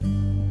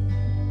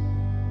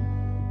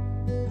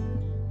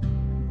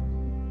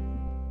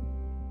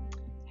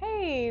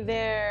Hey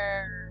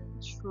there,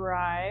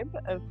 tribe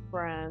of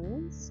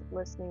friends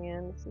listening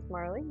in. This is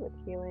Marley with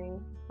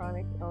Healing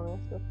Chronic Illness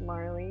with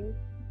Marley.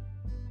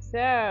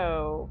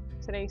 So,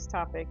 today's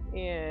topic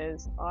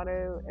is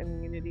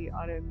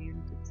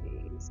autoimmune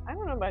disease. I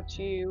don't know about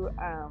you,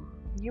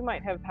 you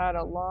might have had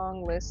a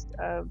long list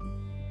of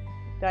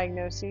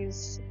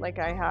diagnoses like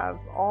I have,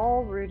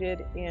 all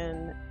rooted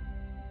in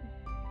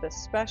the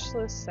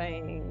specialist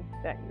saying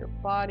that your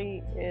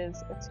body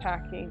is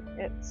attacking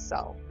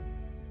itself.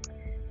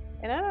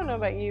 And I don't know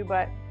about you,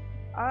 but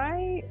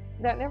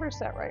that never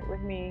sat right with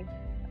me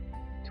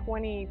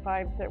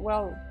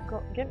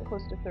getting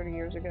close to 30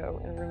 years ago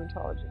in a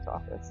rheumatologist's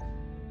office.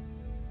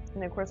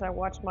 And of course I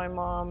watched my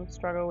mom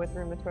struggle with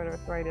rheumatoid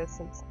arthritis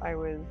since I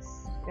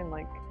was in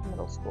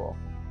middle school.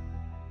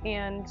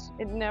 And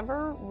it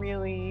never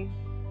really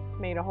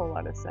made a whole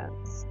lot of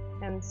sense.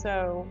 And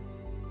so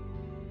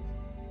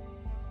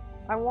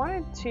I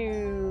wanted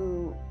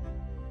to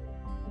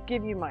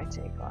give you my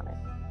take on it,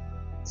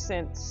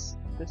 since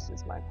this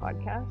is my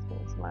podcast and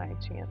it's my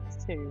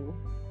chance to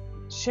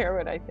share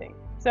what I think.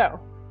 So,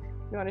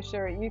 you want to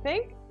share what you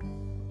think?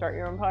 Start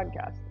your own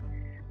podcast.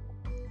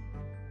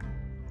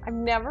 I've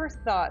never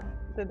thought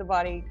that the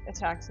body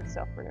attacks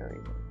itself for no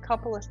reason. A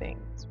couple of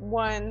things.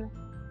 One,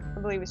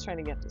 I believe it's trying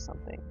to get to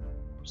something.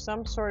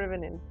 Some sort of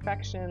an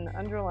infection,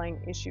 underlying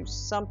issue,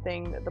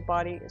 something that the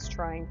body is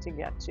trying to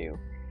get to.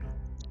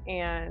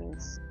 And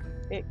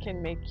it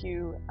can make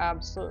you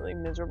absolutely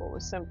miserable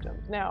with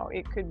symptoms. Now,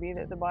 it could be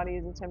that the body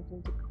is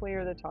attempting to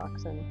clear the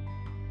toxin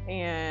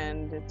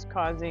and it's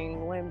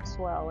causing limb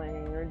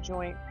swelling or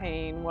joint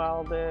pain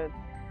while the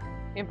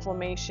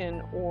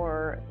inflammation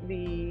or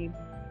the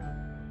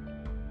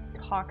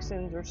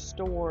toxins are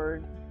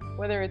stored,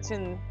 whether it's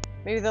in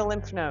maybe the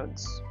lymph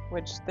nodes,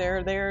 which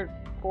they're there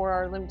for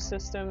our lymph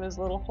system as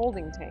little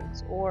holding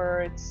tanks,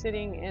 or it's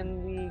sitting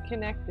in the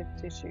connective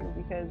tissue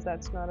because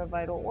that's not a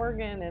vital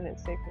organ and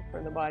it's safer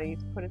for the body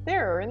to put it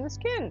there, or in the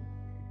skin.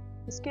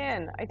 The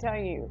skin, I tell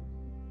you,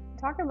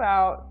 talk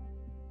about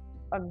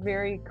a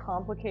very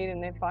complicated,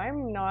 and if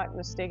I'm not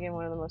mistaken,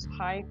 one of the most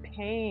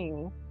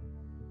high-paying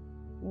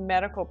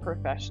medical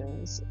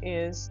professions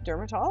is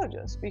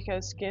dermatologists,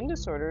 because skin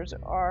disorders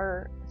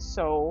are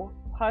so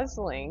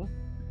puzzling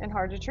and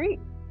hard to treat.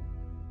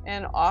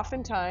 And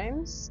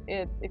oftentimes,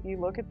 if you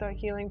look at the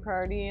healing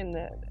priority and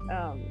the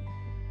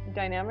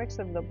dynamics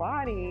of the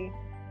body,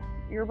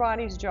 your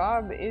body's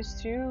job is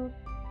to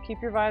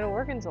keep your vital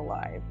organs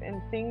alive.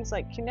 And things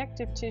like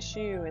connective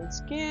tissue and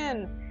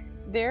skin,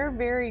 they're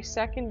very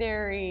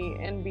secondary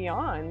and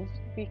beyond,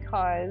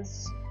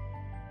 because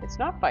it's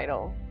not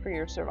vital for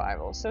your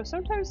survival. So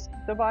sometimes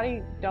the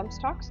body dumps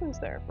toxins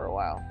there for a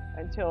while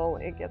until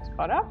it gets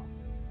caught up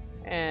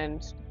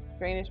and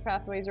drainage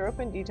pathways are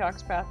open,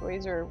 detox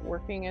pathways are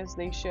working as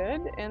they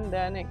should, and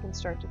then it can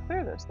start to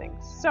clear those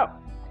things. So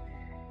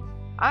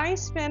I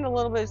spend a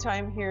little bit of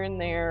time here and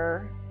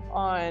there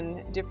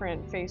on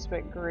different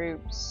Facebook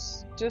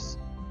groups, just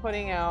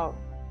putting out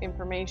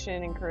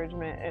information,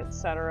 encouragement,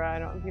 etc. I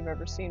don't know if you've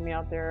ever seen me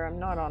out there. I'm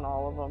not on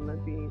all of them.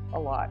 It'd be a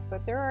lot,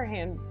 but there are a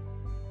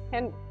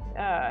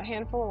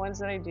handful of ones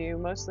that I do,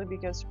 mostly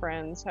because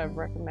friends have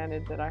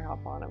recommended that I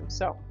hop on them.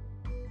 So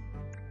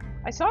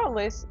I saw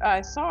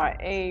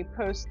a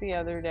post the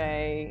other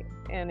day,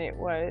 and it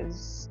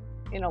was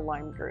in a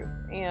Lyme group,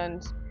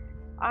 and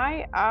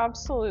I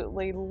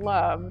absolutely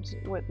loved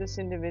what this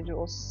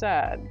individual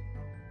said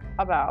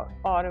about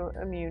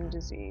autoimmune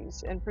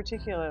disease, and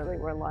particularly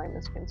where Lyme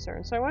is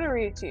concerned. So I want to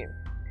read it to you.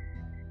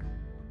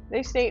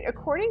 They state,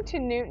 according to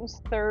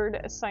Newton's third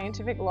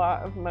scientific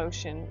law of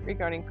motion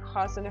regarding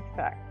cause and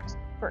effect,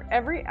 for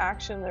every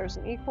action there's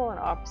an equal and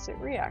opposite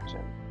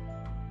reaction.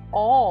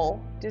 All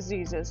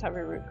diseases have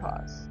a root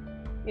cause.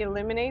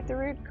 Eliminate the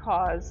root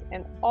cause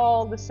and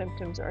all the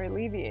symptoms are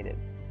alleviated.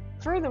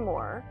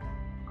 Furthermore,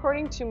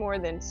 according to more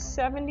than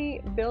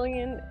 $70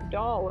 billion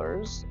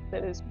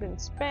that has been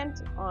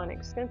spent on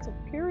extensive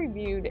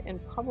peer-reviewed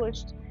and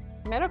published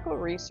medical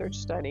research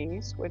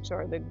studies, which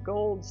are the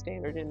gold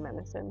standard in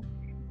medicine,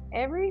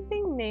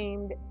 everything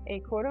named a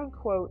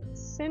quote-unquote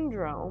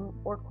syndrome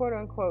or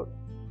quote-unquote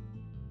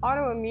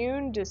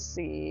autoimmune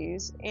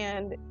disease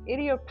and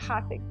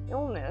idiopathic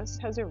illness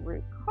has a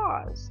root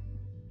cause.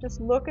 Just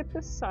look at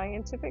the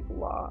scientific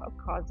law of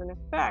cause and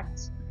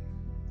effect.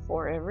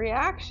 For every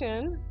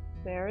action,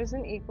 there is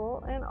an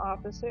equal and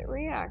opposite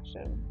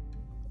reaction.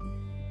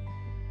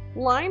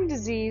 Lyme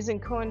disease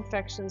and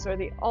co-infections are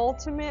the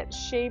ultimate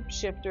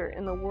shapeshifter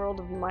in the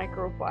world of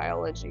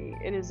microbiology.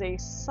 It is a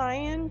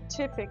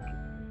scientific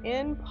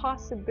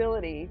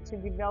impossibility to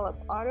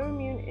develop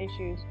autoimmune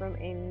issues from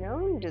a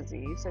known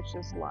disease such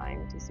as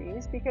Lyme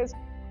disease, because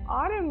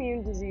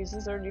autoimmune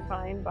diseases are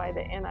defined by the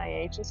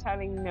NIH as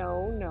having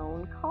no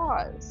known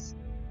cause.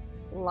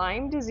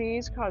 Lyme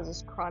disease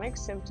causes chronic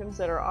symptoms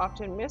that are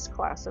often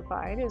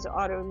misclassified as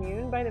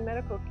autoimmune by the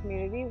medical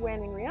community,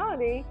 when in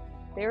reality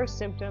they are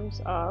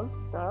symptoms of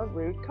the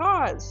root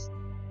cause.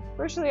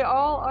 Virtually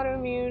all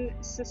autoimmune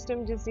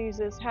system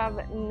diseases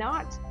have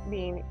not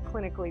been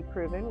clinically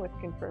proven with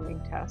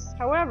confirming tests.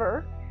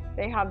 However,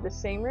 they have the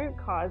same root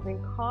cause in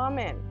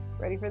common.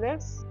 Ready for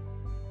this?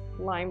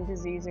 Lyme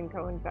disease and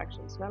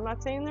co-infections. And I'm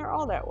not saying they're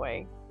all that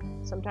way.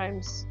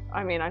 Sometimes,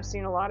 I've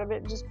seen a lot of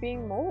it just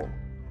being mold.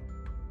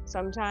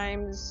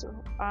 Sometimes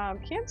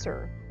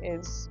cancer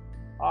is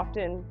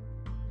often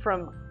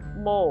from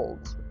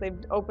mold. They've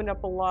opened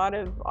up a lot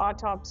of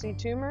autopsy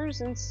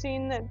tumors and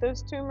seen that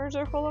those tumors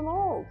are full of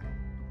mold.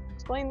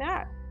 Explain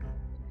that.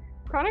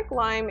 Chronic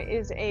Lyme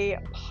is a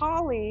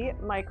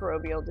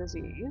polymicrobial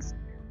disease.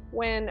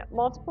 When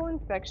multiple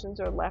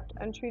infections are left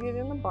untreated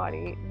in the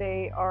body,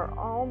 they are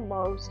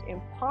almost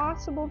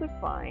impossible to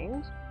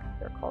find.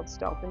 They're called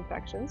stealth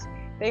infections.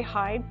 They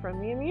hide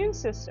from the immune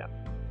system,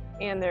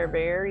 and they're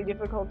very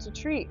difficult to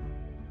treat.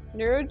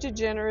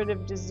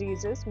 Neurodegenerative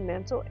diseases,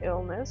 mental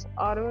illness,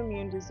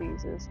 autoimmune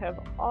diseases have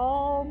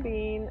all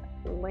been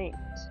linked.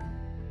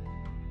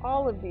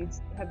 All of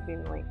these have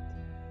been linked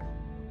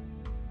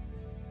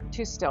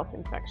to stealth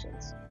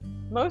infections.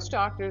 Most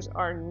doctors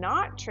are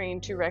not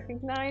trained to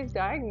recognize,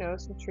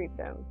 diagnose, and treat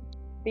them.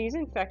 These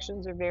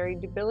infections are very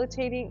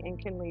debilitating and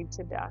can lead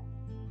to death.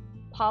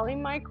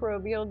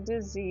 Polymicrobial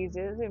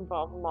diseases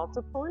involve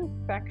multiple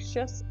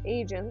infectious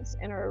agents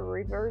and are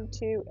referred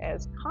to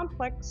as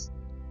complex,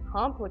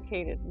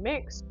 complicated,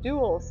 mixed,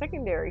 dual,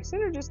 secondary,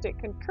 synergistic,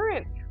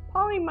 concurrent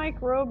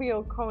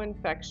polymicrobial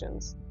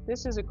co-infections.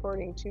 This is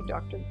according to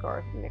Dr.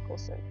 Garth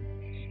Nicholson.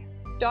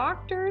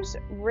 Doctors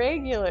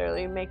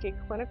regularly make a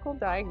clinical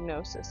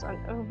diagnosis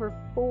on over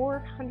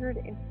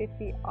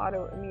 450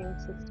 autoimmune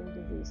system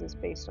diseases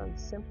based on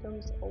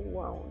symptoms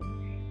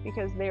alone,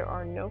 because there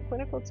are no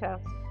clinical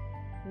tests,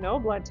 no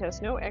blood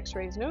tests, no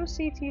x-rays, no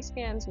CT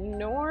scans,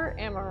 nor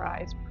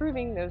MRIs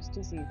proving those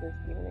diseases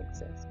even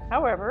exist.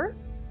 However,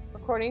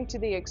 according to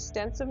the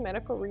extensive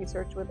medical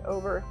research with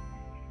over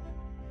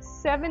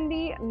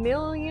 $70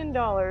 million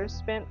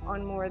spent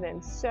on more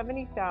than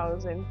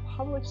 70,000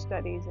 published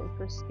studies in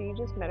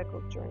prestigious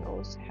medical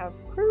journals, have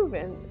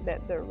proven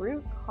that the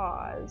root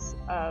cause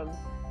of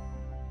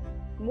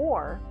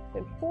more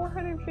than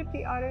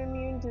 450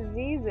 autoimmune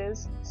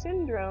diseases,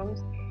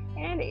 syndromes,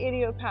 and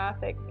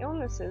idiopathic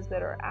illnesses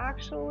that are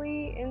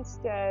actually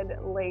instead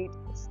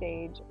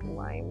late-stage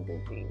Lyme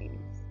disease.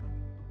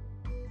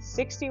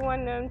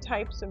 61 known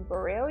types of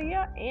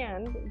Borrelia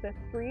and the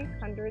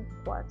 300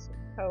 plus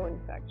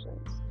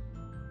co-infections.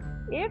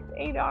 If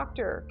a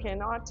doctor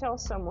cannot tell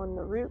someone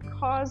the root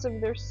cause of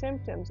their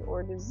symptoms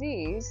or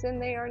disease, then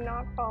they are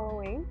not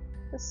following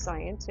the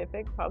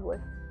scientific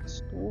published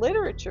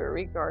literature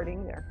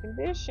regarding their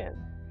condition.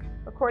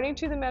 According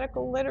to the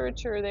medical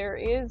literature, there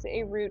is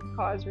a root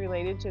cause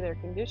related to their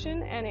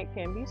condition, and it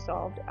can be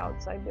solved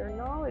outside their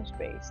knowledge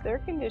base. Their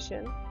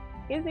condition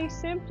is a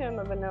symptom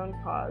of a known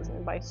cause,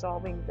 and by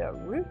solving the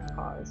root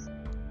cause,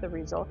 the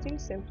resulting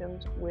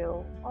symptoms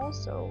will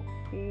also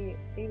be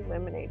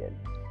eliminated.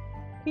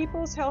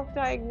 People's health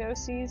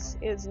diagnoses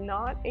is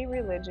not a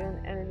religion,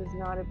 and it is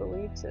not a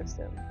belief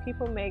system.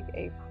 People make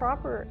a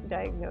proper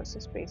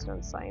diagnosis based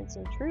on science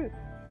and truth.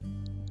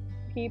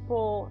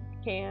 People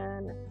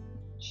can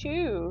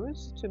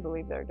choose to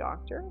believe their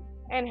doctor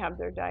and have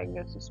their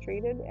diagnosis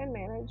treated and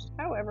managed.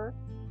 However,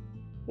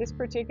 this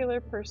particular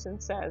person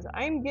says,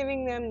 I'm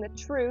giving them the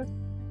truth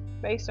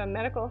based on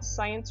medical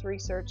science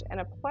research and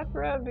a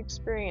plethora of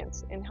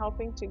experience in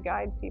helping to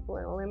guide people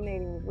in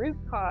eliminating the root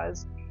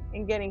cause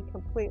and getting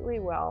completely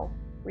well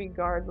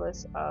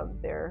regardless of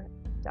their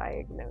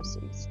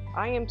diagnoses.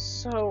 I am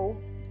so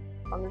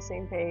on the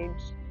same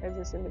page as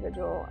this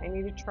individual. I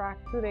need to track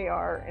who they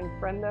are and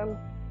friend them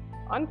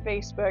on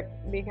Facebook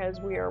because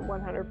we are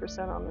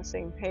 100% on the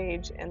same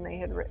page, and they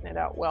had written it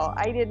out well.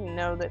 I didn't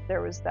know that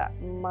there was that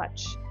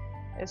much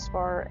as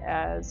far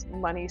as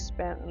money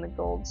spent in the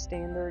gold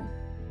standard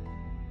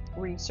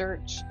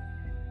research,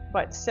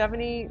 but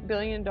 $70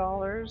 billion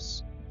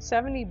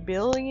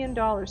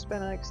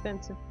spent on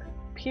extensive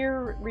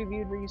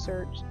peer-reviewed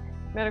research,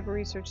 medical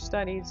research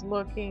studies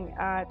looking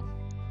at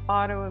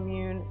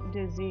autoimmune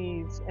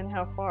disease and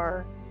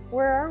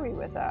where are we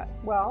with that?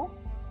 Well,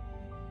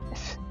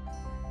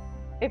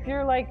 if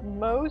you're like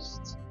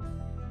most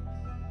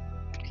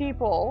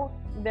people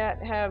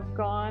that have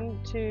gone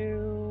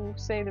to,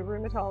 say, the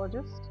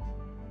rheumatologist,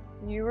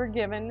 you were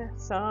given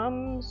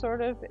some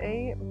sort of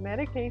a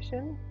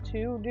medication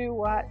to do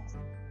what?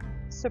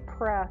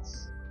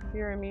 Suppress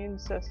your immune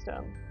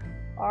system.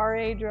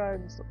 RA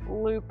drugs,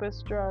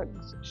 lupus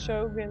drugs,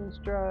 Sjogren's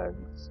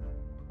drugs,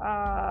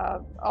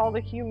 all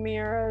the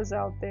Humiras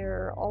out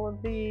there, all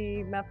of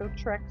the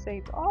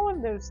methotrexates, all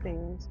of those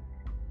things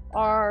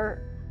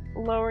are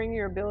lowering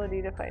your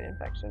ability to fight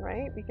infection,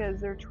 right?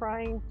 Because they're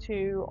trying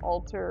to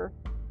alter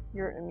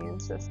your immune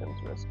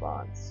system's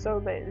response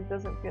so that it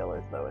doesn't feel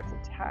as though it's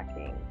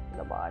attacking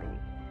the body.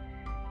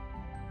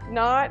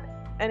 Not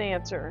an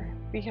answer,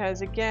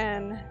 because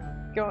again,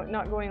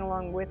 not going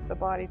along with the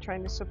body,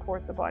 trying to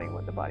support the body and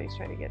what the body's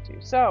trying to get to.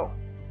 So,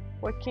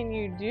 what can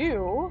you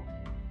do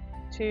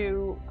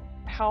to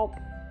help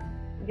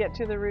get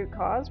to the root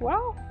cause?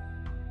 Well,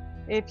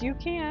 If you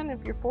can,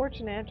 if you're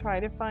fortunate, try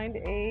to find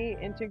a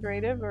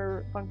integrative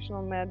or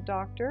functional med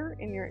doctor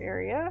in your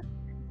area.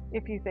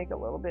 If you think a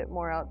little bit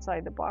more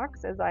outside the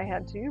box, as I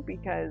had to,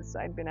 because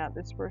I'd been at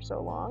this for so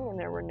long and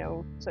there were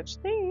no such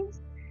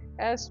things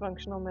as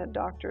functional med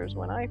doctors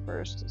when I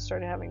first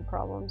started having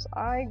problems.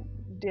 I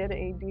did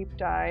a deep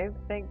dive.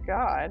 Thank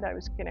God I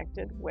was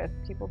connected with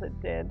people that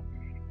did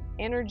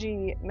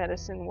energy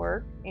medicine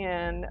work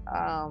and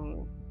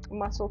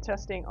muscle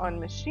testing on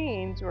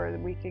machines where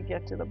we could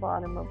get to the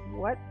bottom of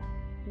what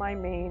my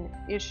main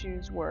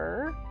issues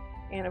were.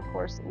 And of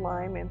course,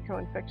 Lyme and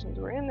co-infections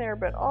were in there,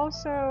 but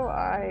also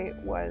I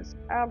was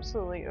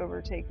absolutely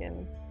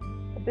overtaken.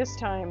 At this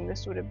time,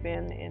 this would have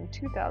been in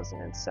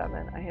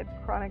 2007. I had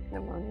chronic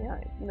pneumonia.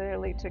 It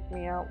literally took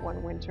me out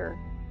one winter.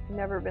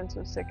 Never been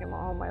so sick in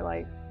all my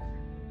life.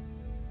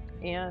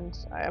 And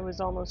I was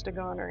almost a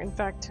goner. In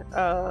fact,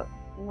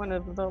 one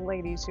of the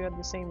ladies who had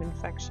the same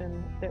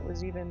infection that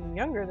was even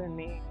younger than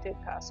me did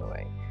pass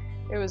away.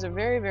 It was a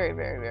very, very,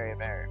 very, very,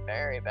 very,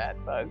 very bad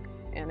bug,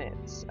 and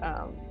it's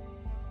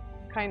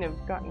kind of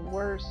gotten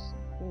worse,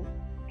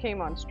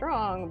 came on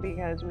strong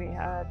because we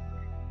had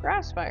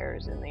grass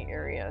fires in the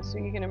area. So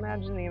you can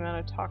imagine the amount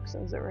of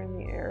toxins that were in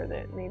the air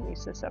that made me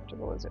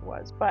susceptible as it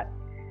was. But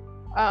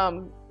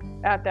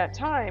at that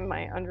time,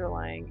 my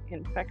underlying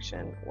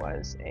infection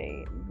was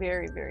a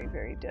very, very,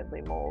 very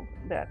deadly mold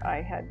that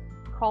I had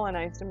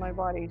colonized in my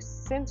body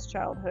since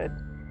childhood,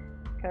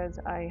 because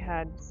I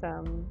had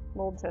some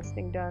mold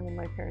testing done in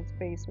my parents'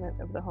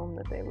 basement of the home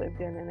that they lived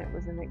in, and it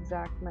was an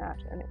exact match,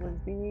 and it was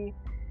the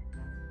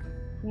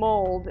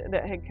mold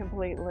that had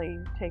completely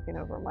taken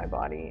over my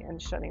body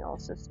and shutting all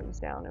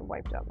systems down and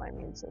wiped out my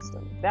immune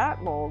system.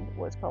 That mold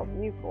was called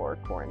Mucor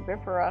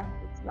corymbifera.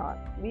 It's not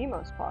the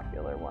most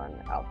popular one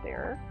out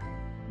there,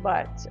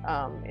 but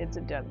it's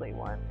a deadly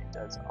one. It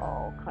does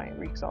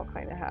wreaks all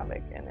kind of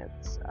havoc, and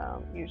it's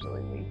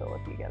usually lethal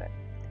if you get it.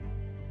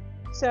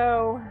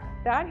 So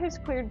that has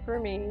cleared for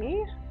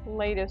me.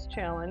 Latest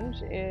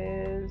challenge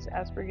is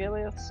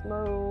Aspergillus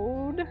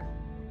mode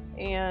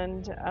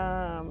and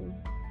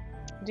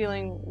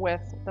dealing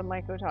with the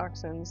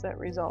mycotoxins that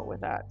result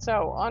with that.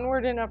 So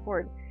onward and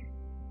upward.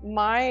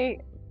 My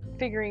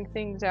figuring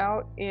things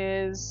out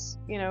is,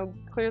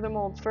 clear the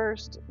mold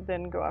first,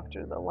 then go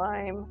after the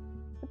Lyme.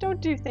 But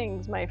don't do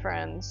things, my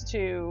friends,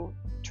 to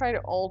try to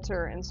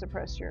alter and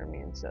suppress your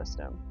immune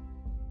system.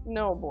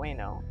 No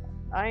bueno.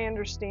 I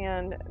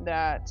understand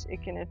that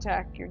it can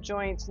attack your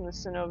joints and the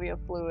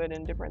synovial fluid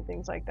and different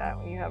things like that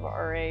when you have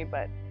RA,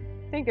 but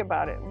think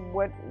about it.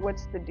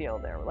 What's the deal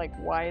there? Like,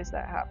 why is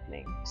that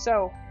happening?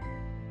 So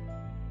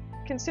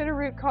consider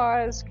root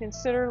cause,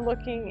 consider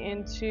looking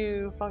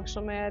into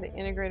functional med,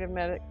 integrative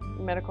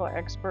medical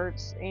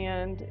experts,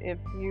 and if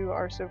you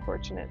are so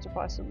fortunate to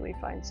possibly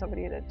find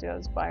somebody that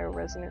does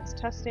bioresonance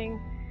testing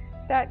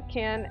that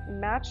can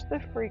match the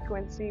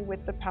frequency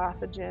with the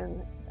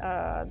pathogen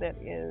that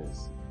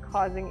is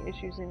causing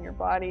issues in your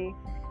body,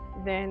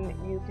 then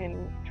you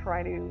can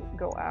try to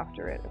go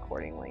after it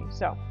accordingly.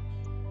 So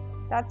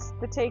that's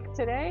the take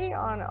today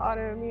on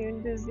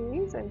autoimmune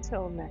disease.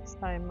 Until next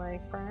time,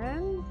 my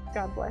friends,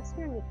 God bless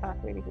you and your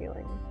pathway to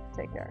healing.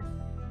 Take care.